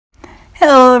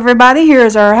Hello everybody,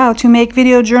 here's our how to make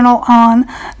video journal on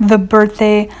the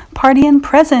birthday party and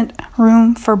present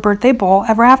room for birthday ball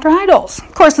ever after high dolls.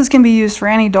 Of course this can be used for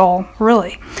any doll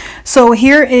really. So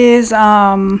here is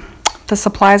the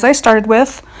supplies I started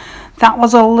with. That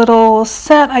was a little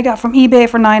set I got from eBay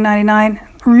for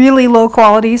 $9.99. Really low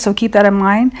quality, so keep that in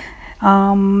mind.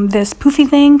 This poofy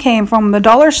thing came from the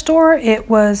dollar store. It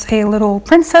was a little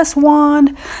princess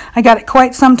wand. I got it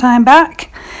quite some time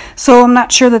back, so I'm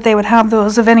not sure that they would have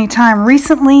those of any time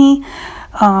recently.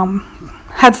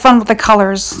 Had fun with the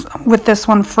colors with this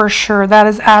one for sure. That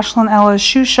is Ashlynn Ella's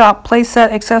Shoe Shop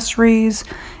playset accessories.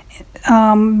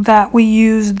 That we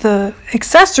used the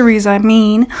accessories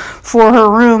for her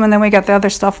room, and then we got the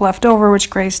other stuff left over which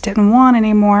Grace didn't want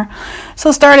anymore.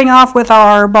 So starting off with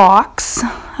our box,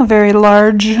 a very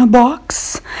large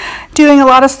box, doing a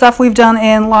lot of stuff we've done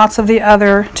in lots of the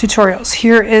other tutorials.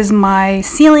 Here is my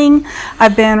ceiling.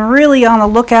 I've been really on the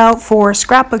lookout for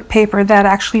scrapbook paper that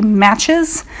actually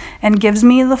matches and gives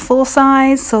me the full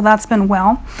size, so that's been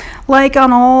well. Like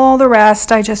on all the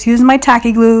rest, I just use my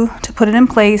tacky glue to put it in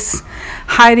place,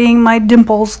 hiding my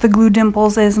dimples, the glue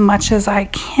dimples, as much as I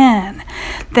can.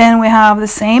 Then we have the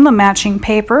same, a matching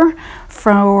paper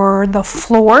for the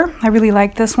floor. I really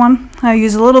like this one. I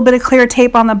use a little bit of clear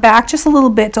tape on the back, just a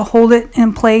little bit to hold it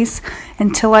in place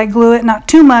until I glue it. Not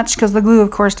too much, because the glue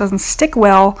of course doesn't stick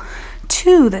well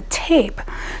to the tape.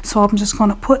 So I'm just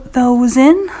going to put those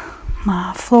in,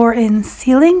 my floor and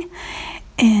ceiling.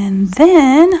 And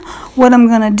then what I'm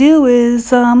going to do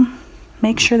is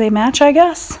make sure they match, I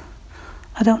guess.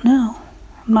 I don't know.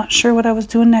 I'm not sure what I was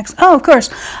doing next. Oh, of course,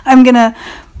 I'm going to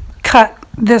cut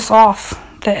this off,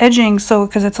 the edging, so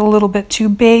because it's a little bit too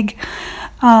big.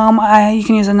 You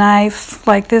can use a knife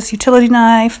like this, utility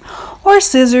knife, or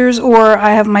scissors, or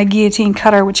I have my guillotine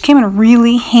cutter, which came in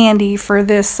really handy for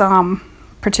this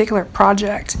particular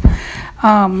project.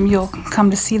 You'll come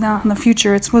to see that in the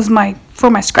future. It was for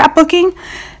my scrapbooking,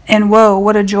 and whoa,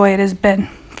 what a joy it has been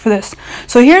for this.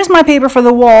 So here's my paper for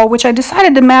the wall, which I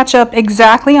decided to match up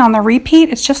exactly on the repeat.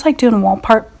 It's just like doing wall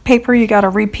paper. You got to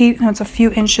repeat, and it's a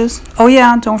few inches. Oh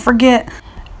yeah, don't forget,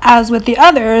 as with the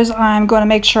others, I'm going to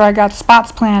make sure I got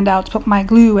spots planned out to put my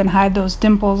glue and hide those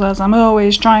dimples, as I'm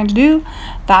always trying to do.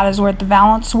 That is where the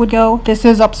valance would go. This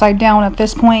is upside down at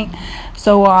this point,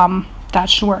 so that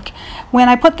should work. When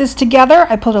I put this together,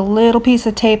 I put a little piece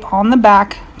of tape on the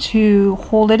back to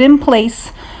hold it in place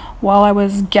while I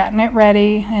was getting it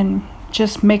ready and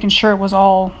just making sure it was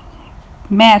all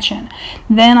matching.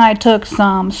 Then I took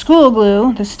some school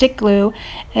glue, the stick glue,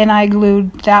 and I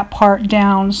glued that part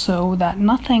down so that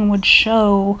nothing would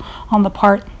show on the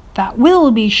part that will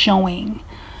be showing,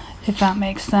 if that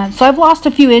makes sense. So I've lost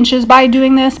a few inches by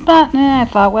doing this, but I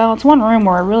thought, well, it's one room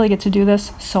where I really get to do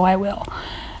this, so I will.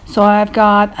 So I've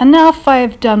got enough.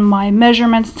 I've done my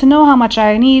measurements to know how much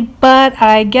I need, but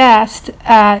I guessed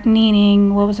at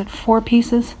needing, what was it, 4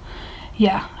 pieces?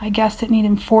 Yeah, I guessed at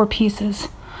needing 4 pieces.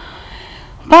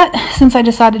 But since I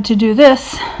decided to do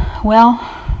this, well,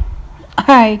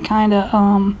 I kind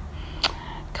of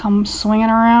come swinging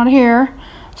around here.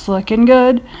 It's looking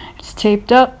good. It's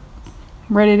taped up,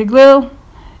 ready to glue,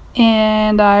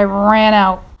 and I ran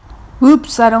out.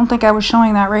 Oops, I don't think I was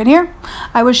showing that right here.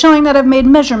 I was showing that I've made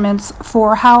measurements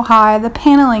for how high the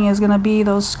paneling is going to be,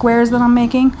 those squares that I'm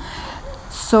making.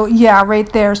 So yeah,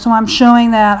 right there. So I'm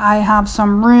showing that I have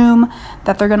some room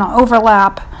that they're going to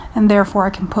overlap, and therefore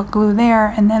I can put glue there.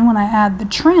 And then when I add the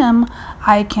trim,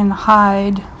 I can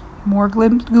hide more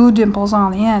glue dimples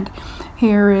on the end.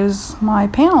 Here is my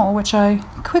panel, which I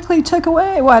quickly took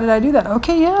away. Why did I do that?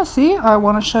 Okay, yeah, see, I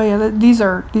want to show you that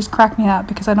these crack me up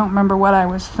because I don't remember what I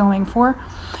was filming for.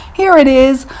 Here it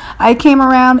is. I came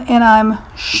around and I'm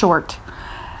short,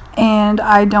 and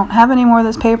I don't have any more of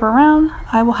this paper around.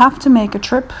 I will have to make a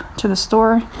trip to the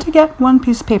store to get one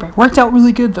piece of paper. It worked out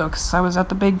really good though, because I was at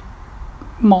the big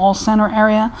mall center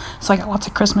area, so I got lots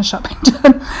of Christmas shopping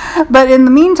done. But in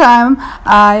the meantime,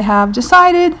 I have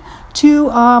decided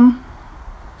to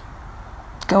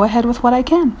go ahead with what I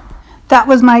can. That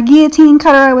was my guillotine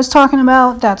cutter I was talking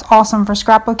about. That's awesome for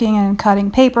scrapbooking and cutting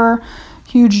paper.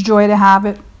 Huge joy to have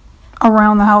it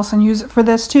around the house and use it for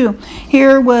this too.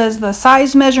 Here was the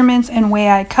size measurements and way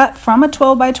I cut from a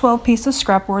 12 by 12 piece of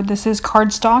scrapboard. This is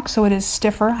cardstock, so it is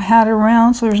stiffer. I had it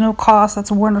around, so there's no cost.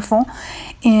 That's wonderful.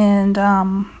 And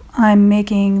I'm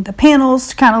making the panels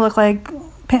to kind of look like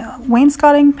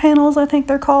wainscoting panels, I think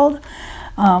they're called.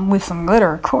 With some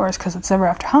glitter, of course, because it's ever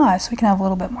after high, so we can have a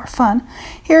little bit more fun.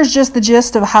 Here's just the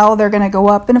gist of how they're going to go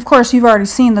up, and of course you've already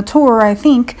seen the tour, I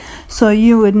think, so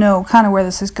you would know kind of where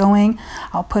this is going.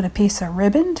 I'll put a piece of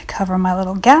ribbon to cover my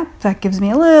little gap. That gives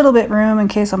me a little bit room in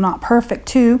case I'm not perfect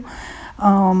too.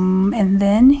 And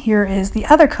then here is the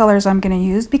other colors I'm going to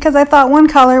use, because I thought one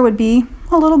color would be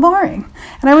a little boring.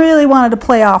 And I really wanted to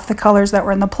play off the colors that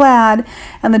were in the plaid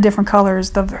and the different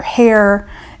colors of their hair.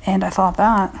 And I thought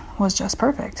that was just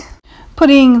perfect.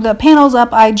 Putting the panels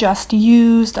up, I just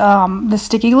used the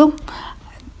sticky glue.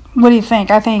 What do you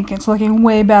think? I think it's looking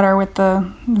way better with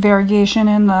the variegation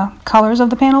in the colors of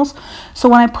the panels. So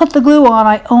when I put the glue on,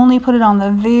 I only put it on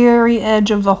the very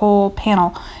edge of the whole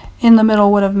panel. In the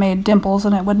middle would have made dimples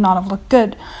and it would not have looked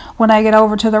good. When I get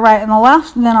over to the right and the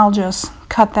left, then I'll just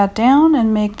cut that down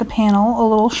and make the panel a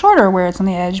little shorter where it's on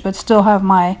the edge, but still have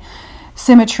my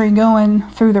symmetry going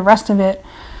through the rest of it,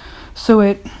 so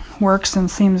it works and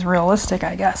seems realistic,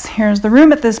 I guess. Here's the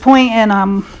room at this point, and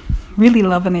I'm really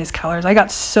loving these colors. I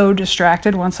got so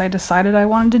distracted once I decided I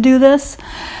wanted to do this.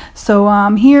 So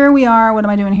here we are. What am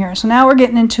I doing here? So now we're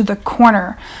getting into the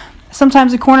corner.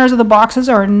 Sometimes the corners of the boxes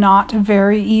are not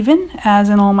very even, as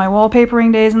in all my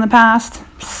wallpapering days in the past.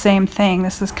 Same thing.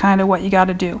 This is kind of what you got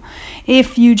to do.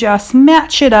 If you just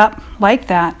match it up like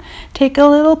that, take a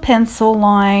little pencil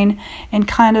line and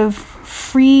kind of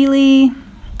freely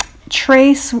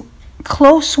trace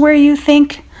close where you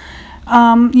think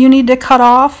you need to cut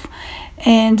off,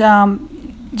 and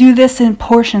do this in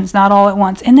portions, not all at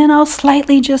once. And then I'll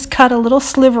slightly just cut a little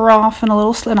sliver off and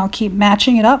and I'll keep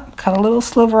matching it up, cut a little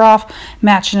sliver off,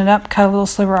 matching it up, cut a little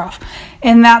sliver off.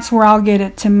 And that's where I'll get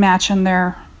it to match in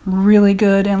there really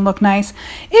good and look nice.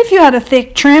 If you had a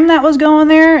thick trim that was going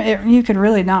there, you could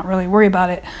really not really worry about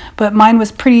it. But mine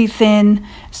was pretty thin,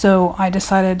 so I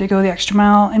decided to go the extra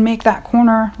mile and make that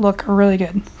corner look really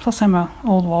good. Plus I'm an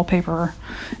old wallpaper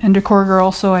and decor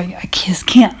girl, so I just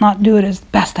can't not do it as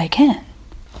best I can.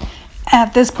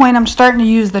 At this point, I'm starting to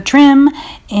use the trim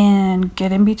and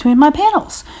get in between my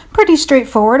panels. Pretty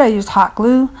straightforward. I used hot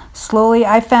glue. Slowly,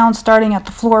 I found starting at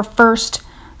the floor first.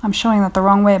 I'm showing that the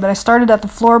wrong way, but I started at the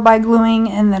floor by gluing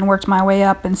and then worked my way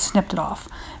up and snipped it off.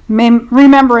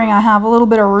 Remembering I have a little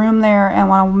bit of room there and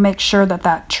want to make sure that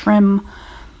that trim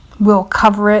will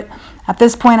cover it. At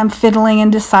this point, I'm fiddling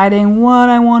and deciding what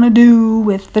I want to do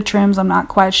with the trims. I'm not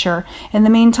quite sure. In the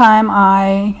meantime,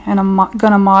 I am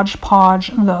going to Mod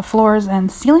Podge the floors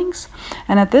and ceilings.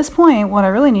 And at this point, what I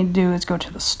really need to do is go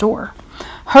to the store.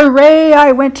 Hooray!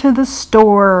 I went to the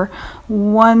store.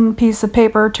 One piece of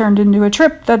paper turned into a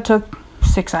trip that took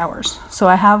 6 hours. So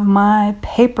I have my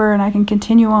paper and I can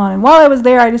continue on. And while I was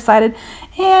there, I decided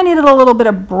I needed a little bit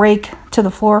of break to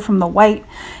the floor from the white.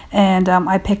 And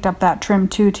I picked up that trim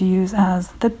too to use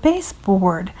as the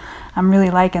baseboard. I'm really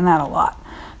liking that a lot.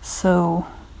 So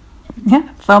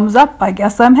yeah, thumbs up. I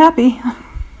guess I'm happy.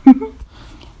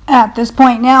 At this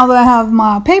point, now that I have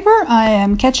my paper, I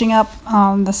am catching up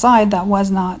on the side that was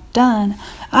not done.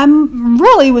 I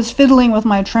really was fiddling with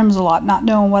my trims a lot, not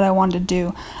knowing what I wanted to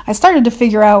do. I started to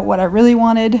figure out what I really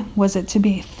wanted. Was it to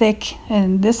be thick?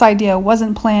 And this idea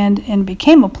wasn't planned and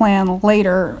became a plan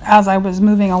later as I was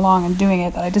moving along and doing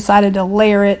it. That I decided to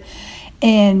layer it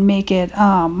and make it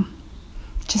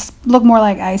just look more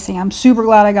like icing. I'm super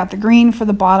glad I got the green for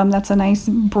the bottom. That's a nice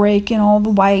break in all the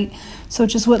white, so it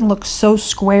just wouldn't look so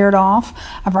squared off.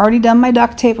 I've already done my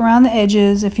duct tape around the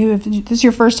edges. If this is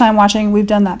your first time watching, we've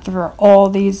done that for all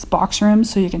these box rooms,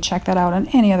 so you can check that out on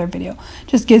any other video.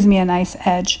 Just gives me a nice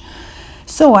edge.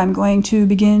 So I'm going to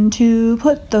begin to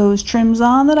put those trims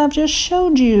on that I've just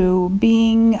showed you,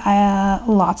 being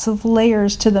lots of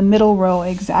layers to the middle row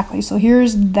exactly. So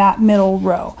here's that middle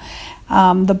row.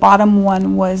 The bottom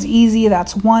one was easy,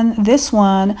 that's one. This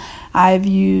one I've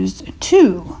used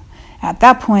 2. At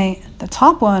that point, the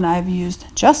top one I've used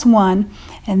just 1,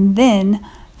 and then,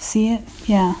 see it?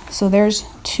 Yeah, so there's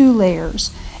 2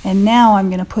 layers. And now I'm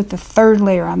gonna put the 3rd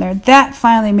layer on there. That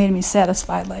finally made me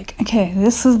satisfied, like, okay,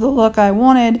 this is the look I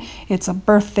wanted. It's a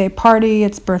birthday party,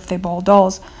 it's birthday ball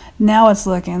dolls. Now it's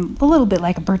looking a little bit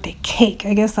like a birthday cake.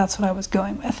 I guess that's what I was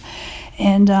going with.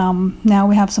 And now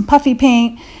we have some puffy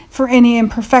paint for any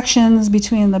imperfections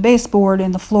between the baseboard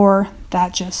and the floor.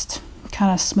 That just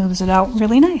kind of smooths it out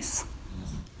really nice.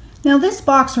 Now this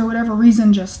box, for whatever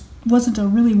reason, just wasn't a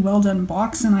really well done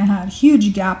box, and I had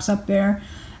huge gaps up there.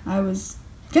 I was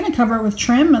gonna cover it with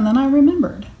trim, and then I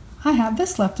remembered I have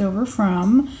this left over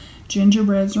from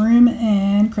Gingerbread's Room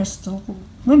and Crystal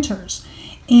Winters.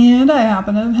 And I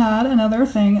happen to have had another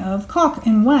thing of caulk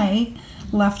in white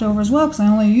left over as well, because I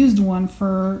only used one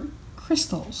for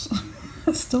crystals.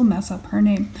 Still mess up her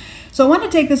name. So I want to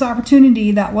take this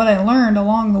opportunity that what I learned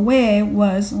along the way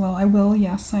was, well, I will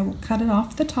cut it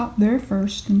off the top there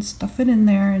first and stuff it in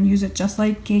there and use it just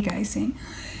like cake icing.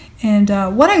 And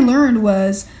what I learned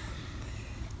was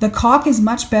the caulk is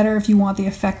much better if you want the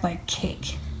effect like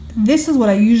cake. this is what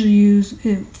I usually use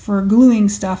for gluing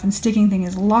stuff and sticking things,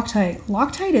 is Loctite.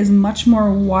 Loctite is much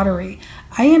more watery.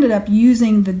 I ended up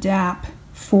using the DAP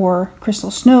for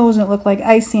Crystal Snows and it looked like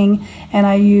icing, and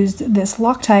I used this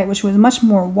Loctite which was much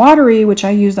more watery, which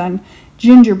I used on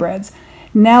gingerbreads.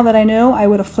 Now that I know, I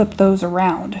would have flipped those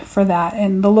around for that,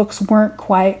 and the looks weren't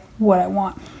quite what I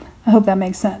want. I hope that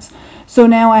makes sense. So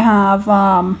now I have,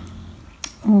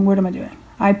 what am I doing?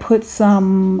 I put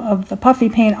some of the puffy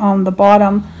paint on the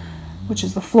bottom, which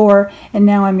is the floor, and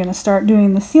now I'm going to start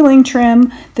doing the ceiling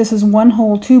trim. This is one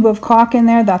whole tube of caulk in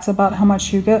there. That's about how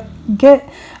much you get.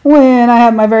 When I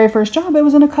had my very first job, it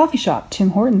was in a coffee shop,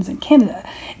 Tim Hortons in Canada,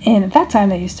 and at that time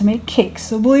they used to make cakes.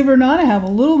 So believe it or not, I have a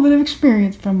little bit of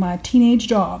experience from my teenage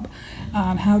job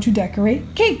on how to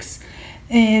decorate cakes.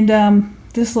 And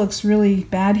this looks really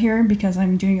bad here because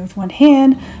I'm doing it with one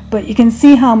hand, but you can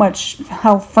see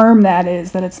how firm that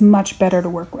is, that it's much better to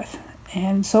work with.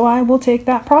 And so I will take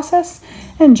that process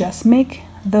and just make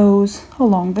those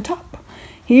along the top.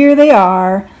 Here they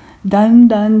are, done,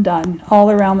 done, done, all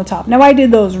around the top. Now I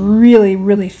did those really,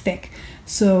 really thick,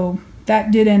 so that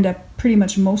did end up pretty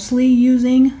much mostly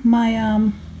using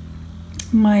my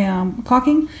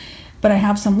caulking, but I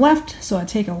have some left, so I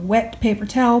take a wet paper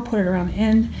towel, put it around the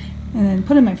end, and then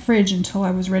put it in my fridge until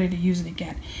I was ready to use it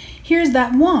again. Here's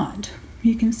that wand.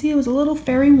 You can see it was a little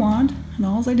fairy wand, and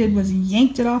all I did was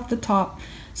yanked it off the top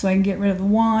so I can get rid of the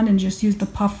wand and just use the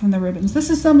puff and the ribbons.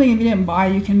 This is something, if you didn't buy,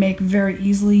 you can make very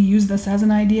easily. Use this as an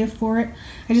idea for it.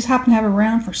 I just happened to have it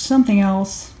around for something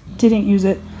else, didn't use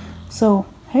it, so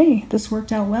hey, this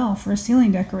worked out well for a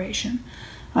ceiling decoration.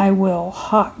 I will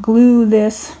hot glue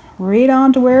this right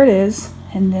onto where it is,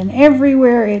 and then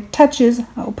everywhere it touches,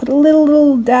 I'll put a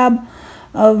little dab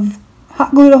of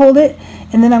hot glue to hold it,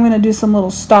 and then I'm going to do some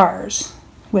little stars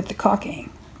with the caulking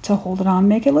to hold it on,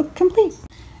 make it look complete.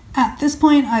 At this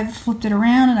point, I've flipped it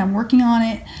around and I'm working on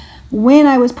it. When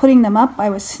I was putting them up, I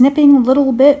was snipping a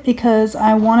little bit because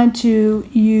I wanted to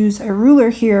use a ruler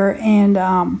here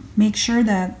and make sure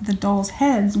that the doll's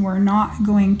heads were not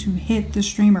going to hit the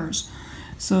streamers.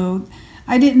 So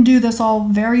I didn't do this all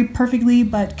very perfectly,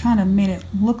 but kind of made it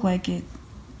look like it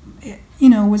you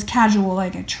know, was casual,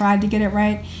 like I tried to get it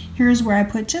right. Here's where I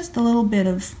put just a little bit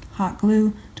of hot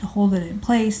glue to hold it in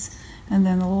place, and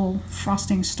then the little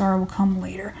frosting star will come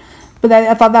later. But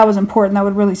I thought that was important. That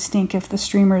would really stink if the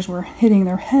streamers were hitting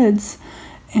their heads,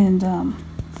 and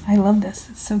I love this.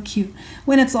 It's so cute.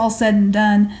 When it's all said and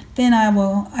done, then I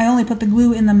only put the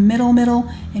glue in the middle,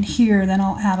 and here, then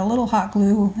I'll add a little hot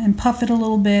glue and puff it a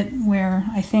little bit where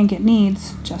I think it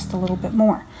needs just a little bit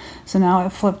more. So now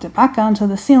I've flipped it back onto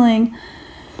the ceiling.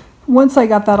 Once I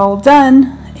got that all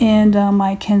done, and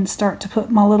I can start to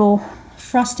put my little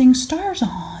frosting stars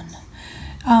on.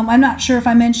 I'm not sure if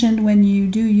I mentioned, when you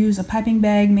do use a piping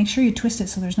bag, make sure you twist it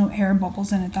so there's no air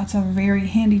bubbles in it. That's a very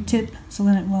handy tip, so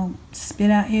then it won't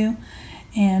spit at you.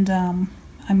 And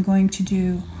I'm going to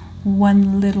do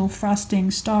one little frosting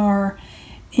star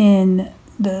in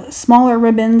the smaller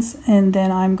ribbons, and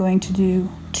then I'm going to do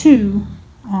two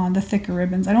on the thicker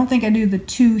ribbons. I don't think I do the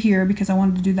two here because I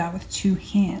wanted to do that with two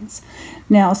hands.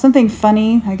 Now, something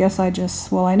funny, I guess I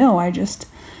just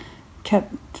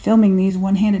kept filming these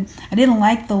one-handed. I didn't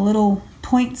like the little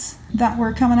points that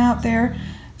were coming out there,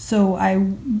 so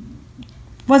I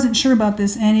wasn't sure about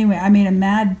this anyway. I made a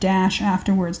mad dash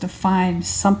afterwards to find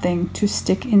something to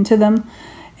stick into them,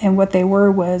 and what they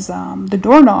were was the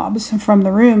doorknobs from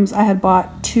the rooms. I had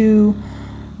bought too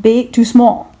big, too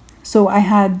small, so I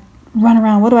had run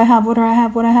around, what do I have,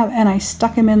 and I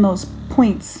stuck them in those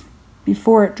points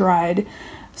before it dried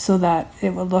so that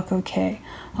it would look okay.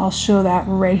 I'll show that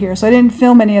right here. So I didn't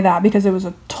film any of that because it was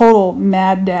a total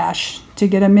mad dash to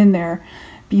get them in there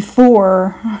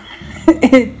before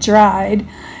it dried,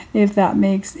 if that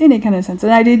makes any kind of sense.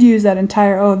 And I did use that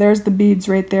entire, oh, there's the beads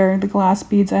right there, the glass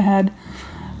beads I had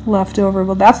left over.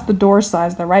 Well, that's the door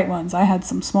size, the right ones. I had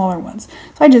some smaller ones.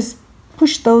 So I just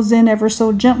pushed those in ever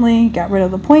so gently, got rid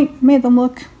of the point, made them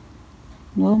look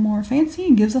a little more fancy,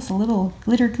 and gives us a little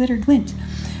glitter, glitter, glint.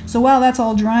 So while that's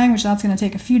all drying, which that's going to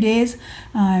take a few days,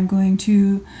 I'm going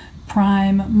to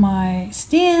prime my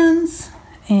stands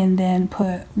and then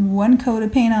put one coat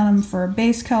of paint on them for a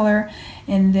base color,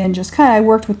 and then just kind of, I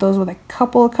worked with those with a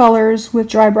couple of colors with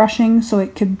dry brushing so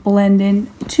it could blend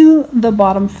in to the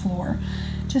bottom floor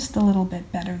just a little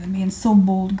bit better than being so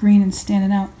bold green and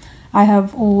standing out. I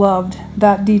have loved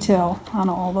that detail on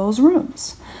all those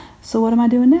rooms. So what am I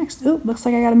doing next? Oh, looks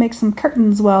like I got to make some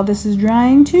curtains while this is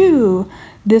drying too.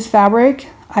 This fabric,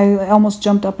 I almost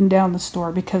jumped up and down the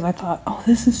store because I thought, oh,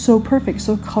 this is so perfect,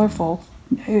 so colorful.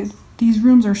 These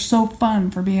rooms are so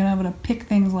fun for being able to pick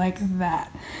things like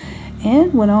that.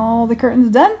 And when all the curtains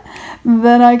done,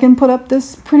 then I can put up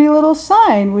this pretty little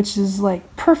sign, which is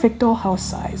like perfect dollhouse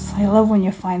size. I love when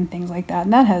you find things like that.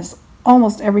 And that has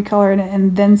almost every color in it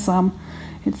and then some.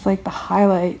 It's like the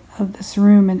highlight of this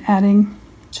room and adding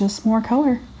just more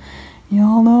color.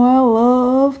 Y'all know I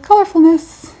love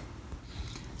colorfulness.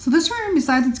 So this room,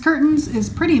 besides its curtains, is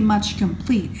pretty much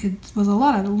complete. It was a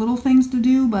lot of little things to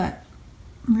do, but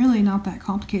really not that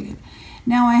complicated.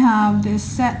 Now I have this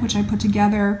set which I put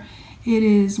together. It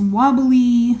is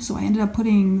wobbly, so I ended up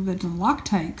putting the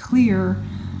Loctite clear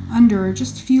under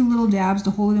just a few little dabs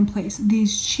to hold it in place.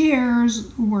 These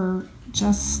chairs were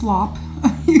just slop.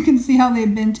 You can see how they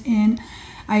bent in.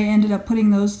 I ended up putting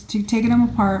those, taking them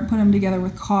apart, put them together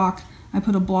with caulk. I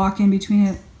put a block in between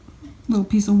it, little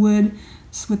piece of wood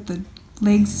with the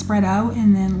legs spread out,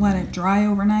 and then let it dry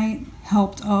overnight.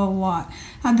 Helped a lot.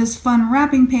 Had this fun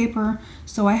wrapping paper,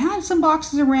 so I had some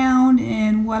boxes around,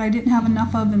 and what I didn't have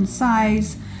enough of in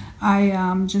size,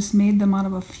 I just made them out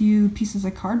of a few pieces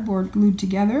of cardboard glued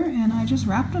together, and I just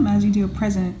wrapped them as you do a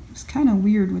present. It was kind of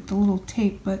weird with the little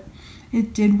tape, but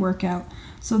it did work out.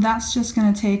 So that's just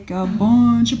going to take a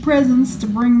bunch of presents to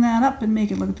bring that up and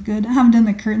make it look good. I haven't done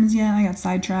the curtains yet. I got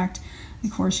sidetracked.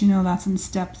 Of course, you know that's in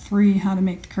step 3, how to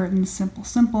make the curtains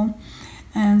simple.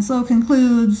 And so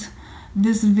concludes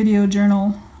this video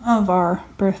journal of our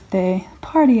birthday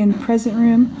party and present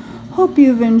room. Hope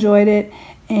you've enjoyed it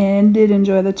and did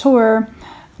enjoy the tour.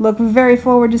 Look very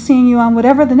forward to seeing you on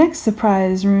whatever the next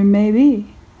surprise room may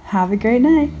be. Have a great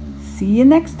night. See you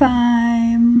next time.